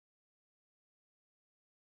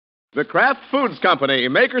The Kraft Foods Company,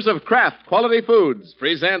 makers of Kraft Quality Foods,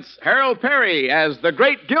 presents Harold Perry as the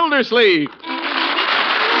Great Gildersleeve.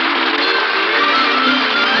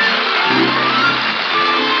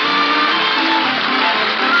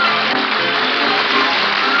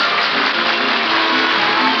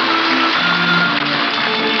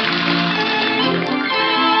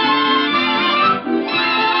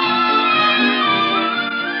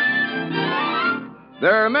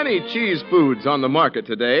 There are many cheese foods on the market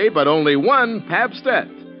today, but only one Pabst-ett,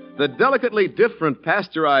 the delicately different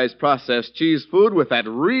pasteurized processed cheese food with that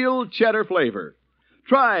real cheddar flavor.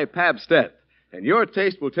 Try Pabst-ett, and your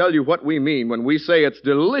taste will tell you what we mean when we say it's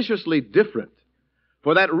deliciously different.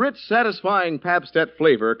 For that rich, satisfying Pabst-ett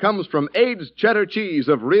flavor comes from aged cheddar cheese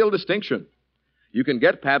of real distinction. You can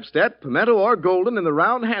get Pabst-ett, pimento, or golden in the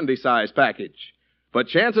round handy-size package. But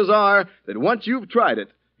chances are that once you've tried it,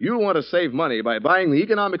 you'll want to save money by buying the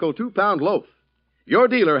economical 2-pound loaf. Your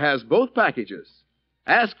dealer has both packages.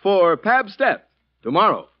 Ask for Pabst-ett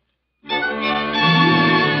tomorrow.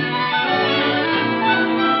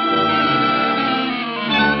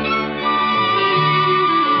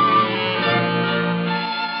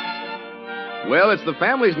 Well, it's the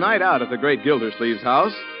family's night out at the great Gildersleeve's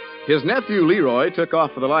house. His nephew Leroy took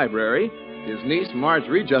off for the library. His niece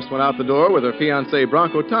Marjorie just went out the door with her fiancé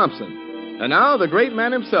Bronco Thompson. And now the great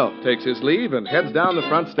man himself takes his leave and heads down the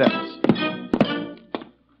front steps.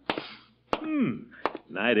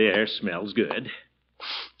 Night air smells good.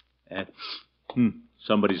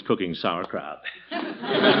 Somebody's cooking sauerkraut.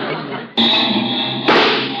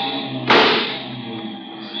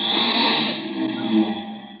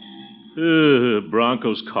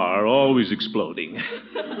 Bronco's car, always exploding.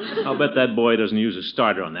 I'll bet that boy doesn't use a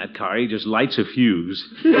starter on that car. He just lights a fuse.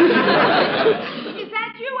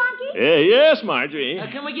 Yes, Marjorie.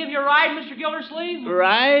 Can we give you a ride, Mr. Gildersleeve?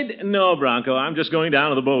 Ride? No, Bronco. I'm just going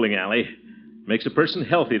down to the bowling alley. Makes a person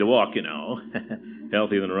healthy to walk, you know.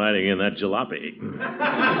 Healthier than riding in that jalopy. Oh,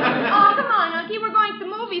 come on, Unky. We're going to the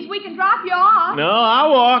movies. We can drop you off. No,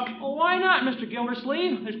 I'll walk. Well, why not, Mr.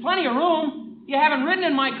 Gildersleeve? There's plenty of room. You haven't ridden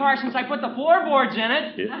in my car since I put the floorboards in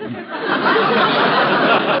it. Yeah. Come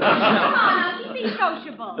on, Unky. Be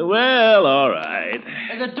sociable. Well, all right.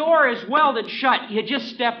 The door is welded shut. You just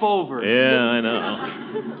step over. Yeah, I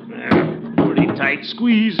know. Pretty tight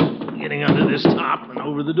squeeze getting under this top and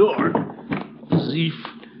over the door. Zeef.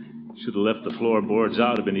 Should have left the floorboards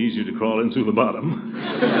out. It'd been easier to crawl in through the bottom.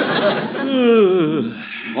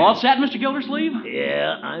 All set, Mr. Gildersleeve?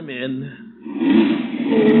 Yeah, I'm in.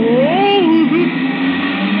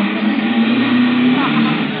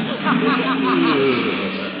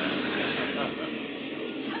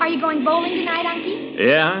 Are you going bowling tonight, Unky?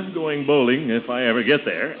 Yeah, I'm going bowling if I ever get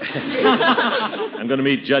there. I'm going to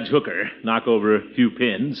meet Judge Hooker, knock over a few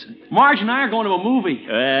pins. Marge and I are going to a movie.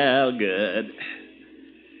 Well, good.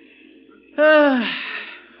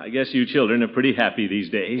 I guess you children are pretty happy these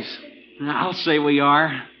days. I'll say we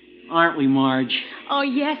are. Aren't we, Marge? Oh,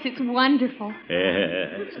 yes, it's wonderful.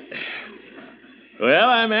 Yes. Well,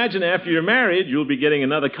 I imagine after you're married, you'll be getting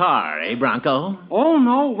another car, eh, Bronco? Oh,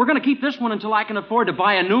 no. We're going to keep this one until I can afford to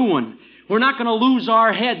buy a new one. We're not going to lose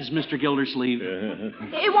our heads, Mr. Gildersleeve.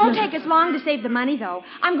 It won't take us long to save the money, though.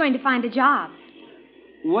 I'm going to find a job.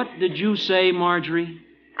 What did you say, Marjorie?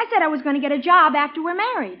 I said I was going to get a job after we're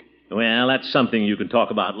married. Well, that's something you can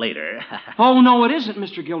talk about later. Oh, no, it isn't,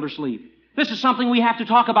 Mr. Gildersleeve. This is something we have to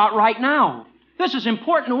talk about right now. This is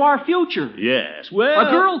important to our future. Yes, well... A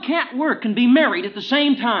girl can't work and be married at the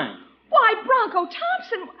same time. Why, Bronco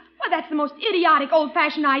Thompson, why, that's the most idiotic,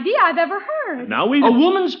 old-fashioned idea I've ever heard. Now we... A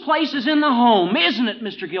woman's place is in the home, isn't it,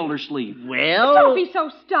 Mr. Gildersleeve? Well... Don't be so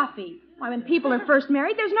stuffy. Why, when people are first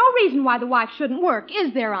married, there's no reason why the wife shouldn't work,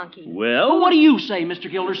 is there, Unky? Well... What do you say, Mr.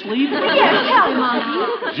 Gildersleeve? Yes, tell him,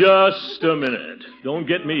 Unky. Just a minute. Don't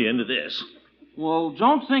get me into this. Well,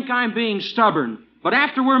 don't think I'm being stubborn. But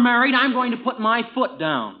after we're married, I'm going to put my foot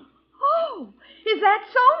down. Oh, is that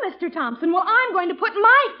so, Mr. Thompson? Well, I'm going to put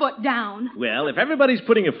my foot down. Well, if everybody's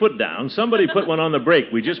putting a foot down, somebody put one on the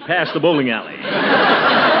brake. We just passed the bowling alley.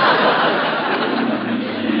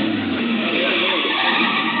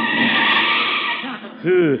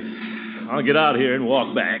 I'll get out here and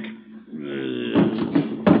walk back. There.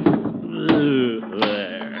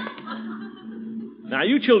 Now,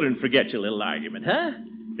 you children forget your little argument, huh?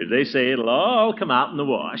 As they say, it'll all come out in the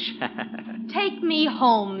wash. Take me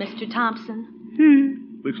home, Mr. Thompson.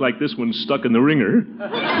 Looks like this one's stuck in the ringer.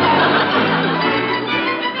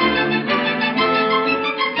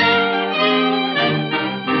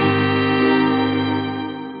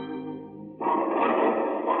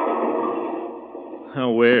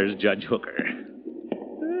 Now, where's Judge Hooker?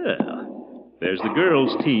 Well, There's the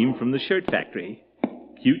girls' team from the shirt factory.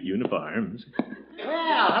 Cute uniforms.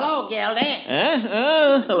 Well, hello, Gildy.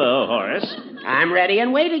 Hello, Horace. I'm ready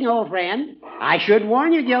and waiting, old friend. I should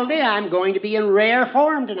warn you, Gildy, I'm going to be in rare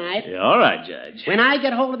form tonight. Yeah, all right, Judge. When I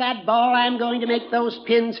get hold of that ball, I'm going to make those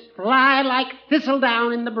pins fly like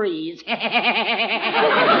thistledown in the breeze.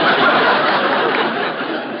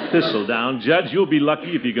 Thistledown, Judge, you'll be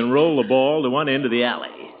lucky if you can roll the ball to one end of the alley.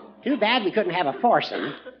 Too bad we couldn't have a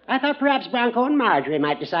foursome. I thought perhaps Bronco and Marjorie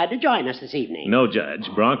might decide to join us this evening. No, Judge.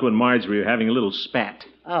 Bronco and Marjorie are having a little spat.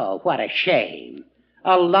 Oh, what a shame.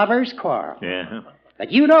 A lover's quarrel. Yeah.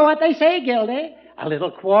 But you know what they say, Gildy. A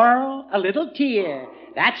little quarrel, a little tear.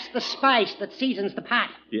 That's the spice that seasons the pot.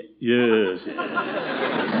 Yes.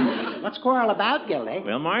 What's quarrel about, Gildy?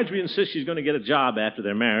 Well, Marjorie insists she's going to get a job after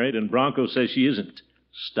they're married, and Bronco says she isn't.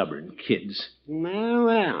 Stubborn kids.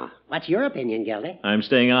 Well. What's your opinion, Gildy? I'm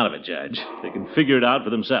staying out of it, Judge. They can figure it out for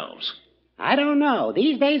themselves. I don't know.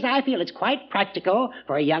 These days I feel it's quite practical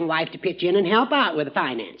for a young wife to pitch in and help out with the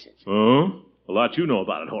finances. Oh? A lot you know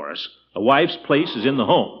about it, Horace. A wife's place is in the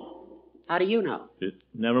home. How do you know?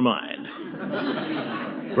 Never mind.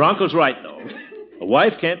 Bronco's right, though. A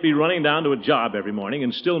wife can't be running down to a job every morning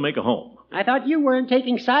and still make a home. I thought you weren't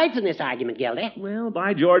taking sides in this argument, Gildy. Well,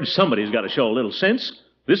 by George, somebody's got to show a little sense.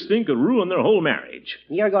 This thing could ruin their whole marriage.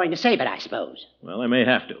 You're going to save it, I suppose. Well, I may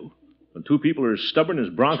have to. When two people are as stubborn as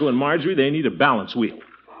Bronco and Marjorie, they need a balance wheel.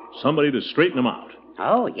 Somebody to straighten them out.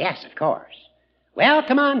 Oh, yes, of course. Well,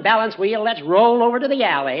 come on, balance wheel. Let's roll over to the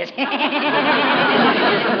alleys.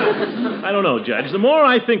 I don't know, Judge. The more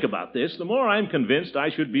I think about this, the more I'm convinced I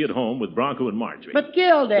should be at home with Bronco and Marjorie. But,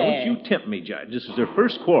 Gildy... Don't you tempt me, Judge. This is their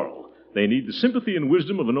first quarrel. They need the sympathy and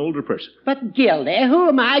wisdom of an older person. But, Gildy, who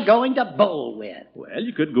am I going to bowl with? Well,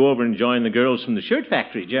 you could go over and join the girls from the shirt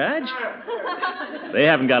factory, Judge. They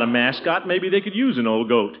haven't got a mascot. Maybe they could use an old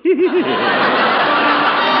goat.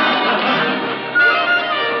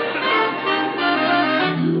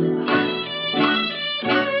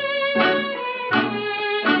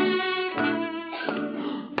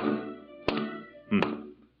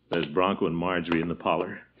 There's Bronco and Marjorie in the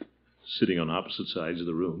parlor, sitting on opposite sides of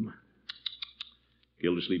the room.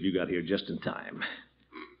 Gildersleeve, you got here just in time.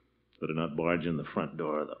 Better not barge in the front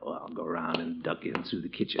door, though. I'll go around and duck in through the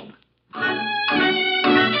kitchen.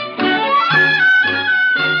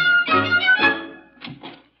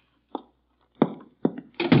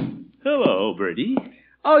 Hello, Bertie.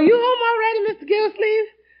 Oh, you home already, Mr. Gildersleeve?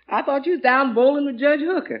 I thought you was down bowling with Judge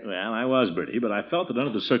Hooker. Well, I was, Bertie, but I felt that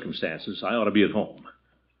under the circumstances, I ought to be at home.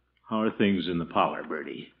 How are things in the parlor,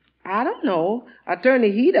 Bertie? I don't know. I turned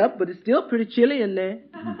the heat up, but it's still pretty chilly in there.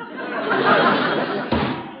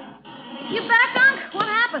 You back, Unc? What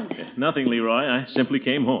happened? Nothing, Leroy. I simply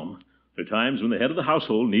came home. There are times when the head of the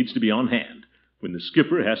household needs to be on hand, when the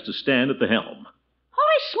skipper has to stand at the helm.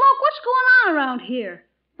 Holy smoke, what's going on around here?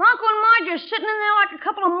 Bronco and Marjorie are sitting in there like a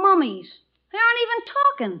couple of mummies. They aren't even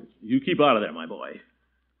talking. You keep out of there, my boy.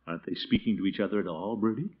 Aren't they speaking to each other at all,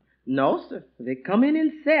 Bertie? No, sir. They come in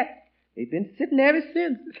and sat. They've been sitting ever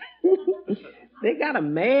since. They got a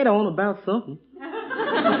mad on about something.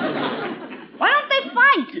 Why don't they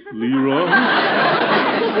fight? Leroy?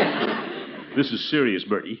 This is serious,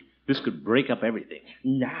 Bertie. This could break up everything.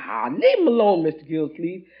 Nah, leave them alone, Mr.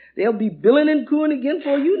 Gildersleeve. They'll be billing and cooing again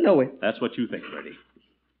before you know it. That's what you think, Bertie.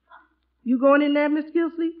 You going in there, Mr.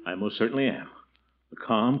 Gildersleeve? I most certainly am. A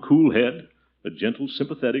calm, cool head, a gentle,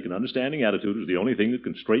 sympathetic, and understanding attitude is the only thing that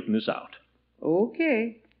can straighten this out.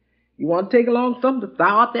 Okay. You want to take along something to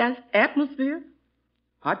thaw out that atmosphere?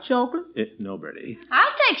 Hot chocolate? No, Bertie.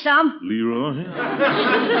 I'll take some. Leroy?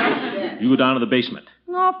 You go down to the basement.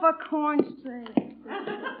 Oh, for corn's sake.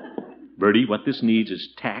 Bertie, what this needs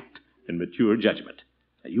is tact and mature judgment.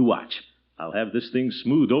 Now, you watch. I'll have this thing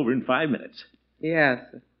smoothed over in 5 minutes. Yes,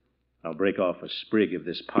 sir. I'll break off a sprig of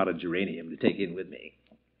this potted geranium to take in with me.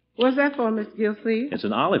 What's that for, Mr. Gildersleeve? It's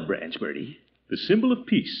an olive branch, Bertie. The symbol of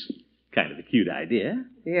peace. Kind of a cute idea.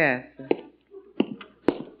 Yes, sir.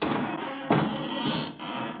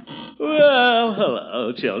 Well,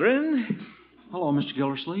 hello, children. Hello, Mr.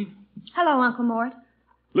 Gildersleeve. Hello, Uncle Mort.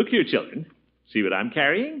 Look here, children. See what I'm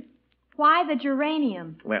carrying? Why the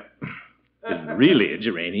geranium? Well, it isn't really a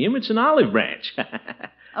geranium. It's an olive branch.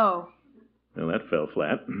 Oh. Well, that fell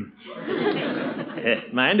flat.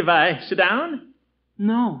 Mind if I sit down?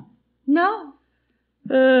 No. No.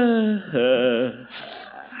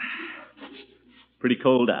 Pretty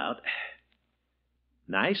cold out.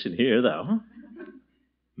 Nice in here, though.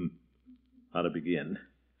 How to begin?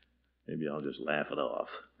 Maybe I'll just laugh it off,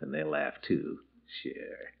 and they'll laugh too. Sure.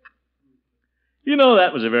 You know,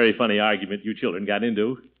 that was a very funny argument you children got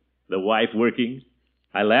into. The wife working,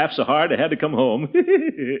 I laughed so hard I had to come home.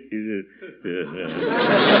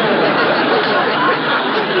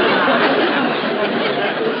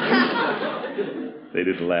 They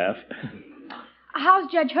didn't laugh.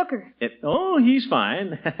 How's Judge Hooker? He's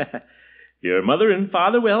fine. Your mother and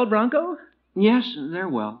father well, Bronco? Yes, they're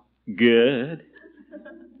well. Good.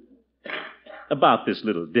 About this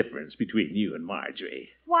little difference between you and Marjorie.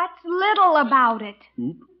 What's little about it?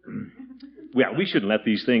 Well, we shouldn't let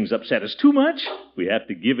these things upset us too much. We have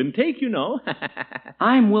to give and take, you know.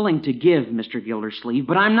 I'm willing to give, Mr. Gildersleeve,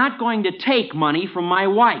 but I'm not going to take money from my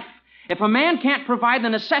wife. If a man can't provide the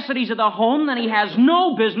necessities of the home, then he has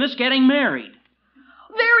no business getting married.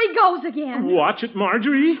 There he goes again. Watch it,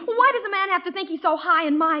 Marjorie. Why does a man have to think he's so high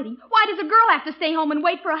and mighty? Why does a girl have to stay home and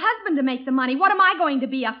wait for a husband to make the money? What am I going to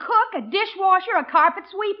be, a cook, a dishwasher, a carpet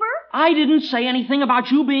sweeper? I didn't say anything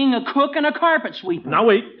about you being a cook and a carpet sweeper. Now,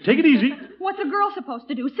 wait. Take it easy. What's a girl supposed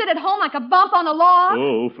to do, sit at home like a bump on a log?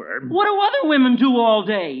 Oh, firm. What do other women do all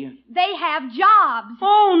day? They have jobs.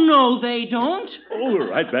 Oh, no, they don't. Oh, we're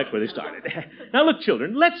right back where they started. Now, look,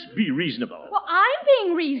 children, let's be reasonable. Well, I'm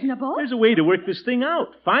being reasonable. There's a way to work this thing out.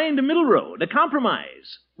 Find a middle road, a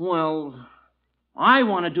compromise. Well, I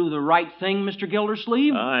want to do the right thing, Mr.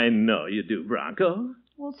 Gildersleeve. I know you do, Bronco.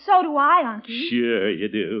 Well, so do I, Unky. Sure you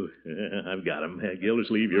do. I've got him.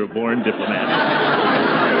 Gildersleeve, you're a born diplomat.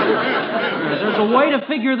 There's a way to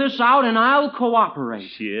figure this out, and I'll cooperate.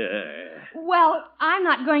 Sure. Well, I'm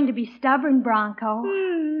not going to be stubborn, Bronco.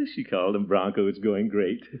 She called him Bronco. It's going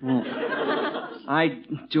great. Well,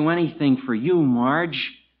 I'd do anything for you,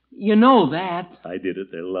 Marge. You know that. I did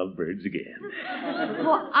it. They're lovebirds again.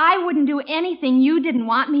 Well, I wouldn't do anything you didn't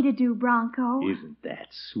want me to do, Bronco. Isn't that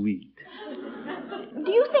sweet?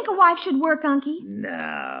 Do you think a wife should work, Unky?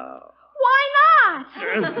 No. Why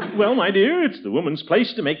not? Well, my dear, it's the woman's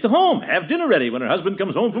place to make the home. Have dinner ready when her husband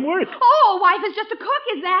comes home from work. Oh, a wife is just a cook,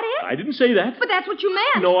 is that it? I didn't say that. But that's what you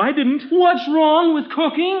meant. No, I didn't. What's wrong with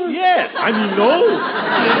cooking? Yes, I mean, no.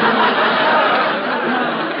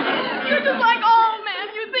 You're just like old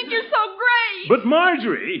men. You think you're so great. But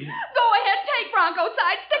Marjorie... Go ahead, take Bronco's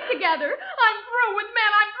side. Stick together. I'm through with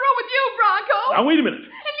men. I'm through with you, Bronco. Now, wait a minute.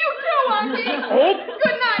 And you too, Unky. Oh.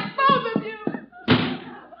 Good night, both of you.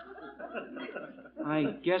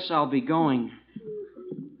 I guess I'll be going.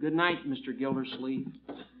 Good night, Mr. Gildersleeve.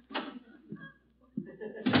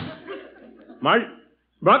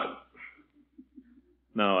 Bronco.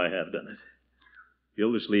 Now I have done it.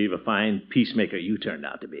 Gildersleeve, a fine peacemaker you turned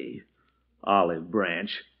out to be. Olive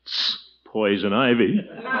branch. Tss, poison ivy.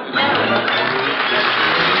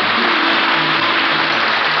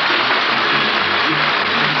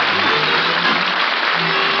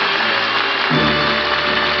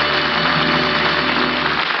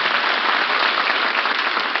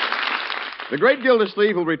 The great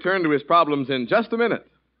Gildersleeve will return to his problems in just a minute.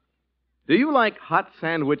 Do you like hot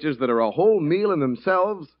sandwiches that are a whole meal in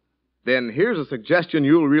themselves? Then here's a suggestion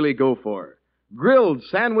you'll really go for. Grilled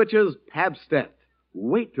sandwiches Pabstet.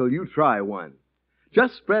 Wait till you try one.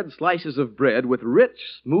 Just spread slices of bread with rich,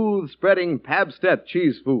 smooth-spreading Pabstet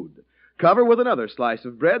cheese food. Cover with another slice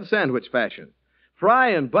of bread sandwich fashion. Fry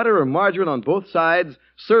in butter or margarine on both sides.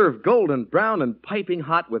 Serve golden brown and piping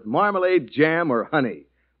hot with marmalade, jam, or honey.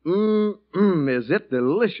 Is it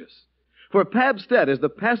delicious? For Pabstet is the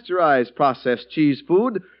pasteurized processed cheese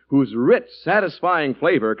food whose rich, satisfying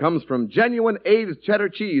flavor comes from genuine aged cheddar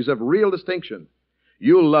cheese of real distinction.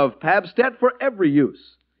 You'll love Pabstet for every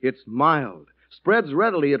use. It's mild, spreads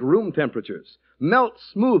readily at room temperatures, melts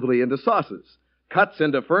smoothly into sauces, cuts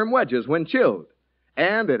into firm wedges when chilled,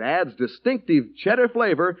 and it adds distinctive cheddar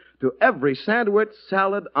flavor to every sandwich,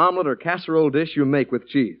 salad, omelet, or casserole dish you make with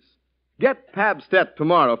cheese. Get Pabstet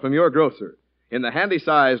tomorrow from your grocer in the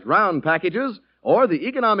handy-sized round packages or the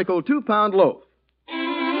economical 2-pound loaf.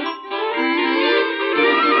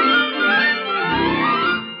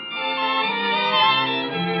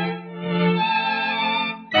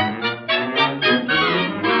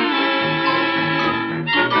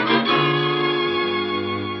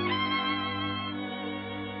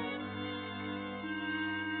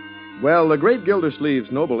 Well, the great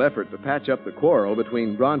Gildersleeve's noble effort to patch up the quarrel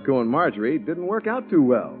between Bronco and Marjorie didn't work out too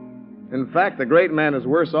well. In fact, the great man is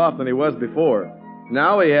worse off than he was before.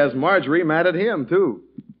 Now he has Marjorie mad at him, too.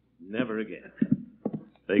 Never again.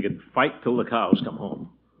 They can fight till the cows come home.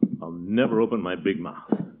 I'll never open my big mouth.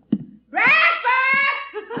 Bradford!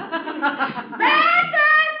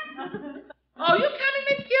 Bradford! Oh, you coming,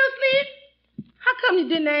 Miss Gildersleeve? How come you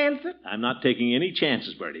didn't answer? I'm not taking any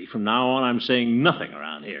chances, Bertie. From now on, I'm saying nothing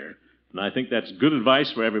around here. And I think that's good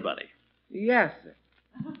advice for everybody. Yes, sir.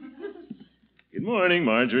 Good morning,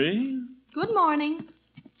 Marjorie. Good morning.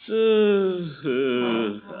 What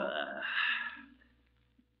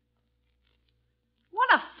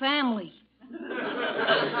a family.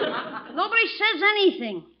 Nobody says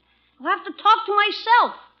anything. I'll have to talk to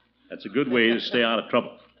myself. That's a good way to stay out of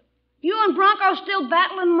trouble. You and Bronco still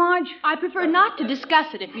battling, Marge? I prefer not to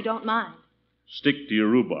discuss it if you don't mind. Stick to your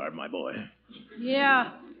rhubarb, my boy.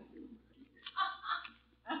 Yeah.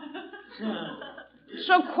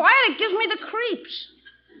 So quiet it gives me the creeps.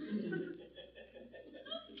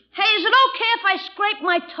 Hey, is it okay if I scrape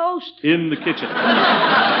my toast? In the kitchen.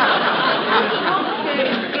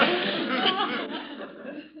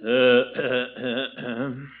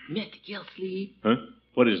 Mr. Gildersleeve. Huh?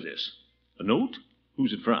 What is this? A note?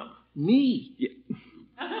 Who's it from? Me. Yeah.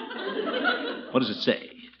 What does it say?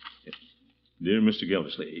 Dear Mr.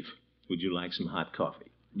 Gildersleeve, would you like some hot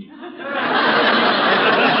coffee?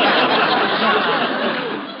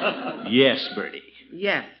 Yes, Bertie.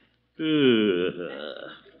 Yes.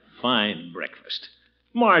 Fine breakfast.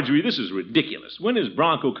 Marjorie, this is ridiculous. When is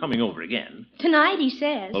Bronco coming over again? Tonight, he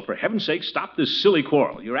says. Well, for heaven's sake, stop this silly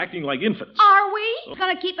quarrel. You're acting like infants. Are we? He's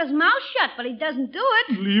going to keep his mouth shut, but he doesn't do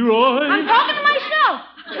it. Leroy! I'm talking to myself.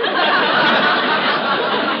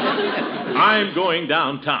 I'm going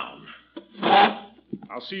downtown.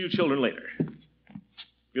 I'll see you children later.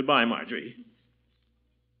 Goodbye, Marjorie.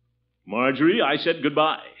 Marjorie, I said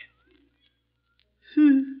goodbye.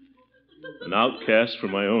 An outcast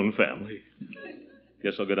from my own family.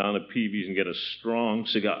 Guess I'll go down to Peavy's and get a strong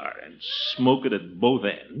cigar and smoke it at both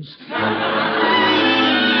ends.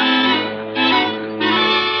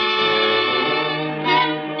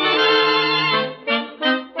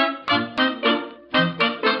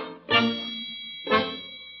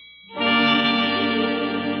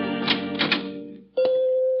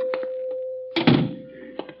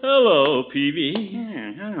 Hello, Peavy.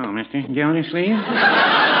 Yeah, hello, Mr. Gildersleeve.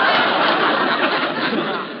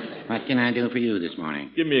 What can I do for you this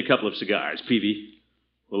morning? Give me a couple of cigars, Peavy.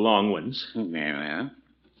 The long ones. Very well.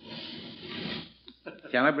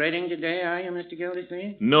 Celebrating today, are you, Mr.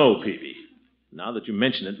 Gildersleeve? No, Peavy. Now that you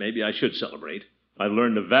mention it, maybe I should celebrate. I've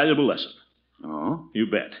learned a valuable lesson. Oh? You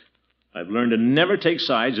bet. I've learned to never take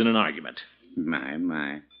sides in an argument.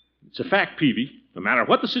 My. It's a fact, Peavy. No matter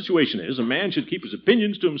what the situation is, a man should keep his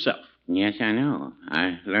opinions to himself. Yes, I know.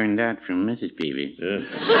 I learned that from Mrs. Peavy.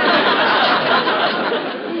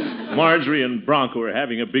 Marjorie and Bronco are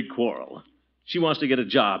having a big quarrel. She wants to get a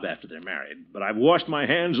job after they're married, but I've washed my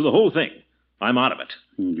hands of the whole thing. I'm out of it.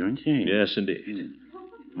 You don't say. Yes, indeed.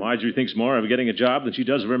 Marjorie thinks more of getting a job than she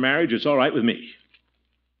does of her marriage. It's all right with me.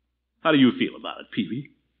 How do you feel about it, Peavy?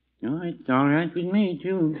 Oh, it's all right with me,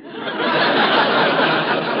 too.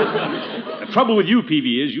 The trouble with you,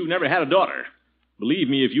 Peavy, is you've never had a daughter. Believe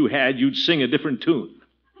me, if you had, you'd sing a different tune.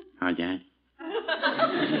 How's that?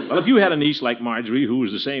 Well, if you had a niece like Marjorie who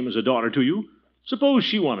was the same as a daughter to you, suppose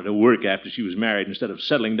she wanted to work after she was married instead of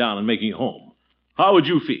settling down and making a home. How would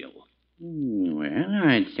you feel? Well,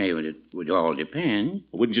 I'd say it would all depend.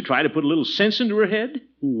 Wouldn't you try to put a little sense into her head?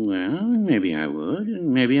 Well, maybe I would,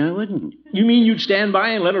 and maybe I wouldn't. You mean you'd stand by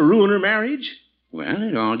and let her ruin her marriage? Well,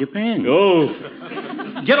 it all depends. Oh.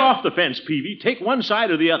 Get off the fence, Peavy. Take one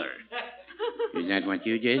side or the other. Is that what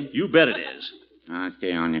you did? You bet it is. I'll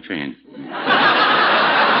stay on the fence.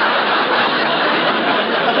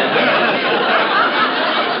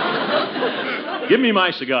 Give me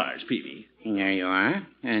my cigars, Peavy. There you are.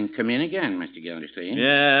 And come in again, Mr. Gildersleeve.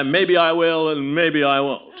 Yeah, maybe I will and maybe I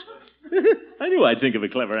won't. I knew I'd think of a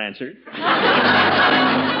clever answer.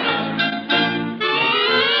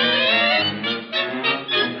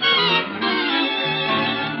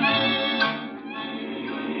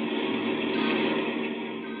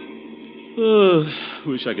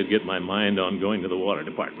 Wish I could get my mind on going to the water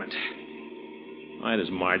department. Why does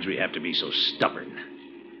Marjorie have to be so stubborn?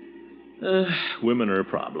 Women are a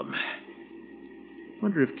problem.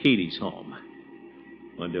 Wonder if Katie's home.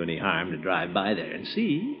 Won't do any harm to drive by there and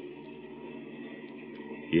see.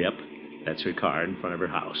 Yep, that's her car in front of her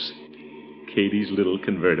house. Katie's little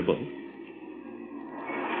convertible.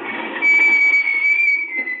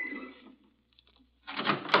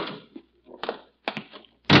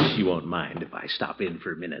 She won't mind if I stop in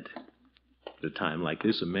for a minute. At a time like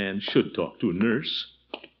this, a man should talk to a nurse.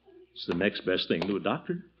 It's the next best thing to a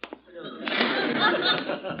doctor.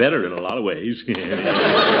 Better in a lot of ways.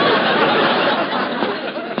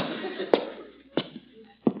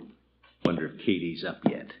 Wonder if Katie's up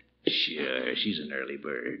yet. Sure, she's an early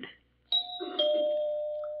bird.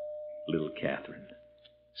 Little Catherine.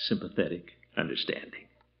 Sympathetic, understanding.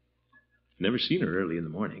 Never seen her early in the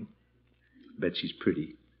morning. Bet she's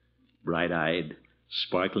pretty. Bright-eyed,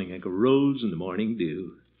 sparkling like a rose in the morning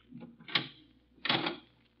dew.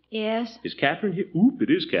 Yes? Is Catherine here? Oop, it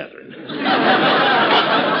is Catherine. Who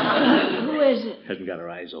is it? Hasn't got her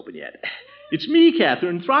eyes open yet. It's me,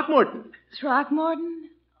 Catherine Throckmorton. Throckmorton?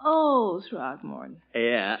 Oh, Throckmorton.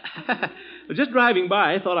 Yeah. Just driving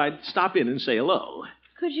by, I thought I'd stop in and say hello.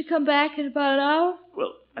 Could you come back in about an hour?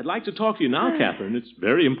 Well, I'd like to talk to you now, Catherine. It's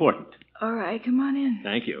very important. All right, come on in.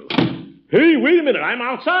 Thank you. Hey, wait a minute. I'm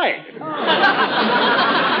outside.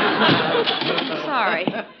 Sorry.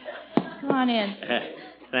 Come on in.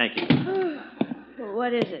 Thank you.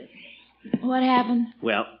 What is it? What happened?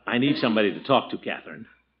 Well, I need somebody to talk to, Catherine.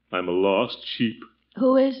 I'm a lost sheep.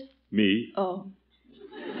 Who is? Me. Oh.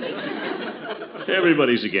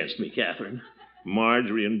 Everybody's against me, Catherine.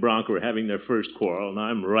 Marjorie and Bronco are having their first quarrel, and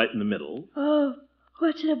I'm right in the middle. Oh,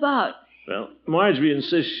 what's it about? Well, Marjorie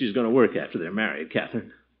insists she's going to work after they're married,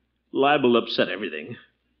 Catherine. Liable to upset everything.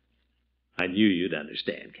 I knew you'd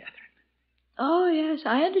understand, Catherine. Oh, yes,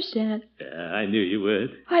 I understand. I knew you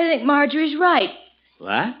would. I think Marjorie's right.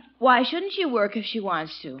 What? Why shouldn't she work if she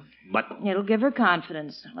wants to? But... It'll give her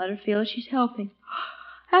confidence. Let her feel she's helping.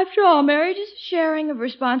 After all, marriage is a sharing of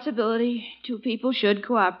responsibility. Two people should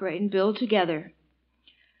cooperate and build together.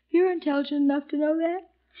 You're intelligent enough to know that?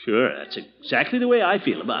 Sure, that's exactly the way I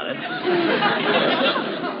feel about it.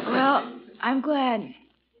 Well, I'm glad.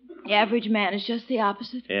 The average man is just the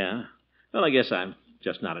opposite. Yeah? Well, I guess I'm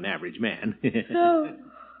just not an average man. No.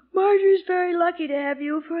 Marjorie's very lucky to have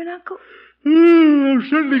you for an uncle. I'm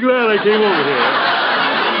certainly glad I came over here.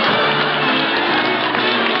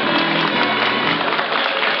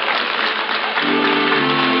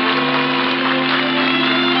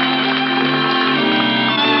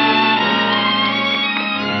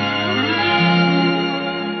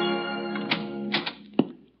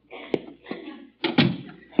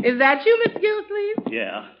 Is that you, Mr. Gildersleeve?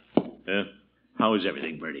 Yeah. How is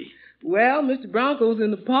everything, Bertie? Well, Mr. Bronco's in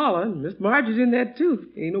the parlor, and Miss Marjorie's in there, too.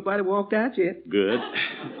 Ain't nobody walked out yet. Good.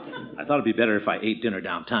 I thought it'd be better if I ate dinner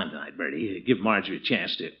downtown tonight, Bertie. Give Marjorie a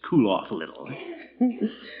chance to cool off a little.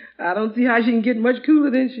 I don't see how she can get much cooler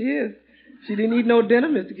than she is. She didn't eat no dinner,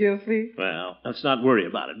 Mr. Gildersleeve. Well, let's not worry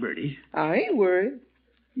about it, Bertie. I ain't worried.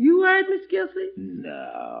 You worried, Mr. Gildersleeve?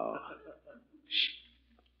 No. Shh.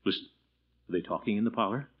 Listen. Are they talking in the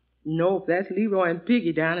parlor? No, that's Leroy and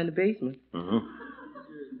Piggy down in the basement. Uh-huh.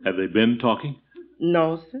 Have they been talking?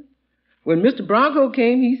 No, sir. When Mr. Bronco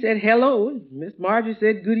came, he said hello, and Miss Marjorie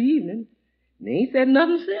said good evening. And they ain't said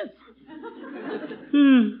nothing since.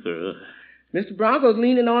 Mr. Bronco's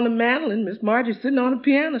leaning on the mantel, and Miss Marjorie's sitting on a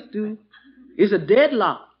piano stool. It's a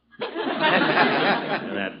deadlock.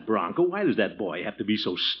 And that Bronco, why does that boy have to be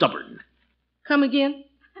so stubborn? Come again?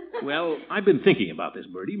 Well, I've been thinking about this,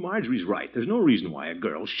 Bertie. Marjorie's right. There's no reason why a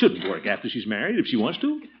girl shouldn't work after she's married if she wants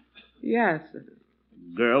to. Yes, sir.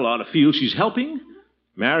 Girl ought to feel she's helping.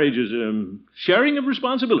 Marriage is sharing of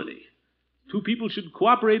responsibility. Two people should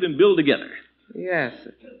cooperate and build together. Yes,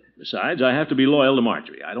 sir. Besides, I have to be loyal to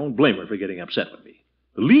Marjorie. I don't blame her for getting upset with me.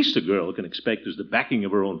 The least a girl can expect is the backing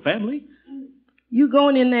of her own family. You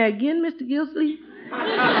going in there again, Mr. Gildersleeve?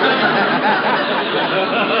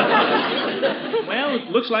 Well, it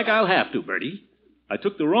looks like I'll have to, Bertie. I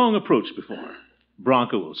took the wrong approach before.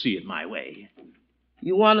 Bronco will see it my way.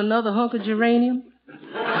 You want another hunk of geranium?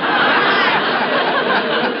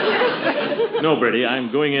 No, Bertie,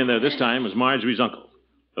 I'm going in there this time as Marjorie's uncle,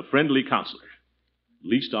 a friendly counselor. At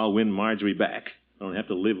least I'll win Marjorie back. I don't have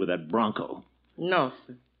to live with that Bronco. No,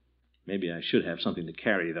 sir. Maybe I should have something to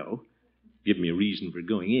carry, though. Give me a reason for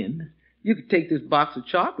going in. You could take this box of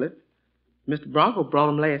chocolate. Mr. Bronco brought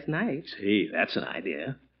them last night. Hey, that's an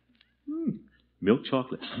idea. Milk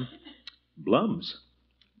chocolate. Blums.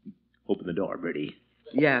 Open the door, Bertie.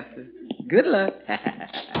 Yes, sir. Good luck.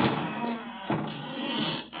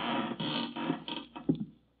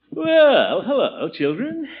 Well, hello,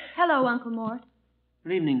 children. Hello, Uncle Mort.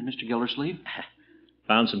 Good evening, Mr. Gildersleeve.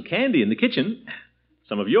 Found some candy in the kitchen.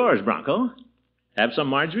 Some of yours, Bronco. Have some,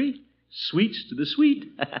 Marjorie? Sweets to the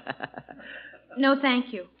sweet. No,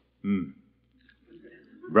 thank you.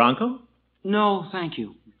 Bronco? No, thank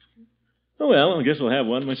you. Oh, well, I guess I'll have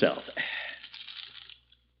one myself.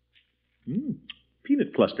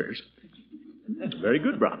 Peanut clusters. Very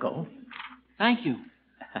good, Bronco. Thank you.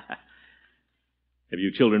 Have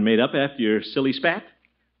you children made up after your silly spat?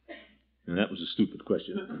 And that was a stupid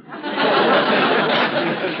question.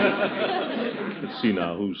 Let's see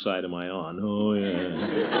now, whose side am I on? Oh,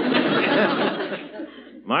 yeah.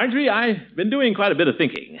 Marjorie, I've been doing quite a bit of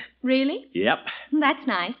thinking. Really? Yep. That's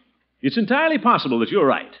nice. It's entirely possible that you're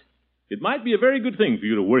right. It might be a very good thing for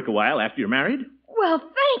you to work a while after you're married. Well,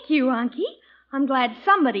 thank you, Unky. I'm glad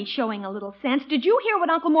somebody's showing a little sense. Did you hear what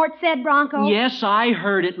Uncle Mort said, Bronco? Yes, I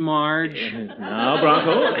heard it, Marge. Now,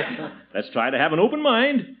 Bronco, let's try to have an open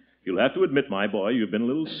mind. You'll have to admit, my boy, you've been a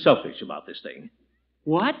little selfish about this thing.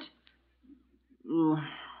 What?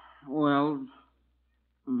 Well,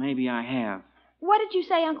 maybe I have. What did you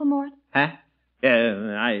say, Uncle Mort? Huh?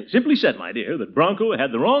 I simply said, my dear, that Bronco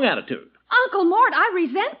had the wrong attitude. Uncle Mort, I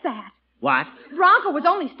resent that. What? Bronco was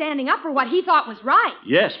only standing up for what he thought was right.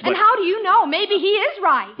 Yes, but... And how do you know? Maybe he is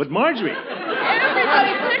right. But Marjorie...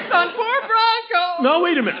 Everybody picks on poor Bronco. No,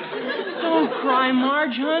 wait a minute. Don't cry,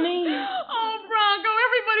 Marge, honey. Oh, Bronco,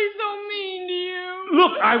 everybody's so mean to you.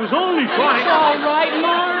 Look, I was only trying... It's all right,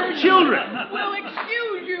 Marge. Children! We'll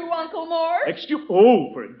excuse you, Uncle Mort.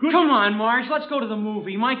 Oh, for goodness... Come on, Marge, let's go to the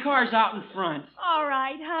movie. My car's out in front. All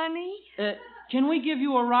right, honey. Can we give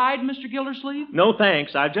you a ride, Mr. Gildersleeve? No,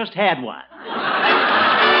 thanks. I've just had one.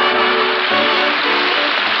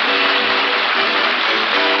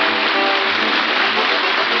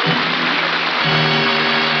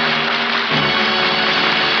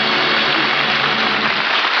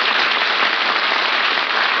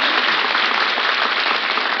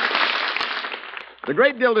 The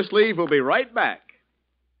Great Gildersleeve will be right back.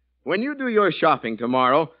 When you do your shopping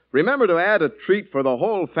tomorrow, remember to add a treat for the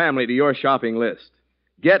whole family to your shopping list.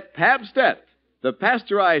 Get Pabstet, the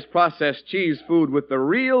pasteurized processed cheese food with the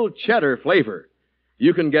real cheddar flavor.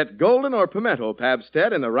 You can get golden or pimento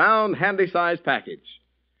Pabstet in the round, handy-sized package.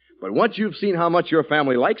 But once you've seen how much your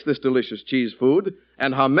family likes this delicious cheese food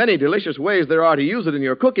and how many delicious ways there are to use it in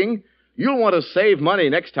your cooking, you'll want to save money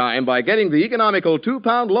next time by getting the economical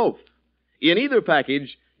 2-pound loaf. In either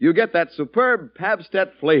package, you get that superb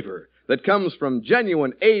Pabstet flavor that comes from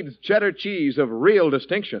genuine aged cheddar cheese of real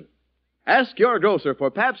distinction. Ask your grocer for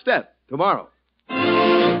Pabstet tomorrow.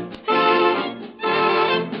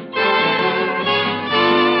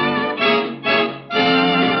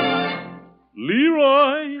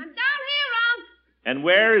 Leroy! I'm down here, Unc. And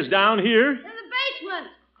where is down here? In the basement.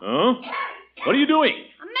 Huh? What are you doing?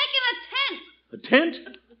 I'm making a tent. A tent?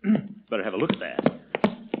 Better have a look at that.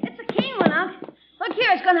 It's a keen one, Unc. Look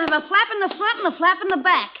here, it's going to have a flap in the front and a flap in the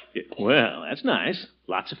back. Yeah, well, that's nice.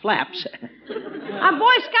 Lots of flaps. Our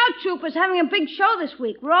Boy Scout troop is having a big show this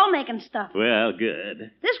week. We're all making stuff. Well,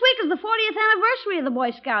 good. This week is the 40th anniversary of the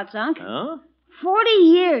Boy Scouts, Unc. Huh? 40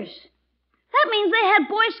 years. That means they had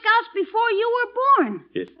Boy Scouts before you were born.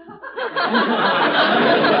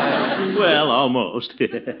 Well, almost.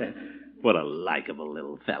 What a likable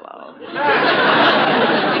little fellow. You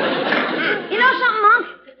know something, Unc?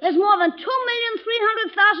 There's more than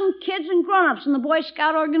 2,300,000 kids and grown-ups in the Boy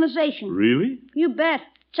Scout organization. Really? You bet.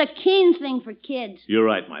 It's a keen thing for kids. You're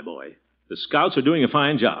right, my boy. The Scouts are doing a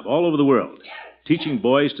fine job all over the world, teaching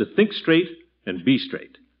boys to think straight and be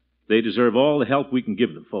straight. They deserve all the help we can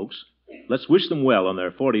give them, folks. Let's wish them well on their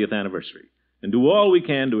 40th anniversary and do all we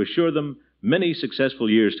can to assure them many successful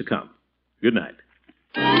years to come. Good night.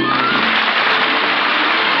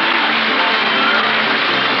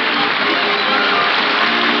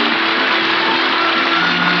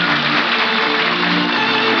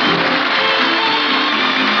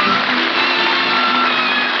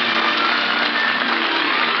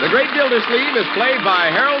 The Great Gildersleeve is played by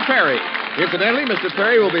Harold Perry. Incidentally, Mr.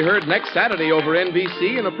 Perry will be heard next Saturday over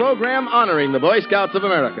NBC in a program honoring the Boy Scouts of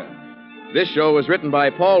America. This show was written by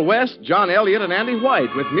Paul West, John Elliott, and Andy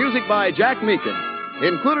White, with music by Jack Meakin.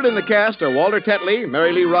 Included in the cast are Walter Tetley,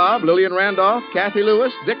 Mary Lee Robb, Lillian Randolph, Kathy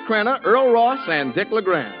Lewis, Dick Crenna, Earl Ross, and Dick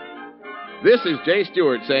LeGrand. This is Jay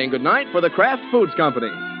Stewart saying goodnight for the Kraft Foods Company,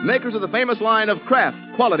 makers of the famous line of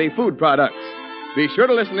Kraft quality food products. Be sure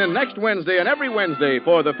to listen in next Wednesday and every Wednesday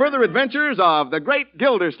for the further adventures of the Great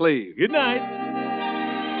Gildersleeve. Good night.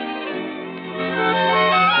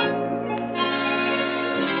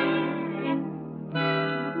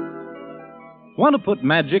 Want to put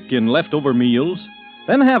magic in leftover meals?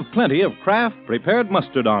 Then have plenty of Kraft prepared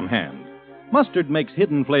mustard on hand. Mustard makes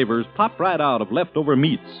hidden flavors pop right out of leftover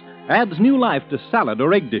meats, adds new life to salad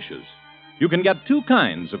or egg dishes. You can get two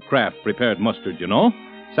kinds of Kraft prepared mustard, you know.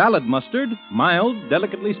 Salad mustard, mild,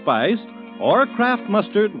 delicately spiced, or Kraft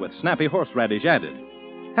mustard with snappy horseradish added.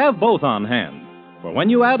 Have both on hand, for when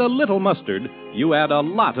you add a little mustard, you add a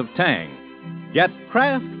lot of tang. Get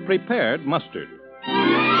Kraft prepared mustard.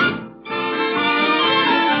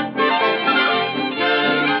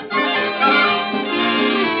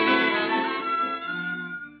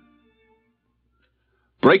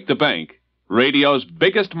 Break the Bank, radio's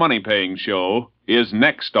biggest money-paying show, is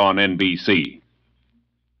next on NBC.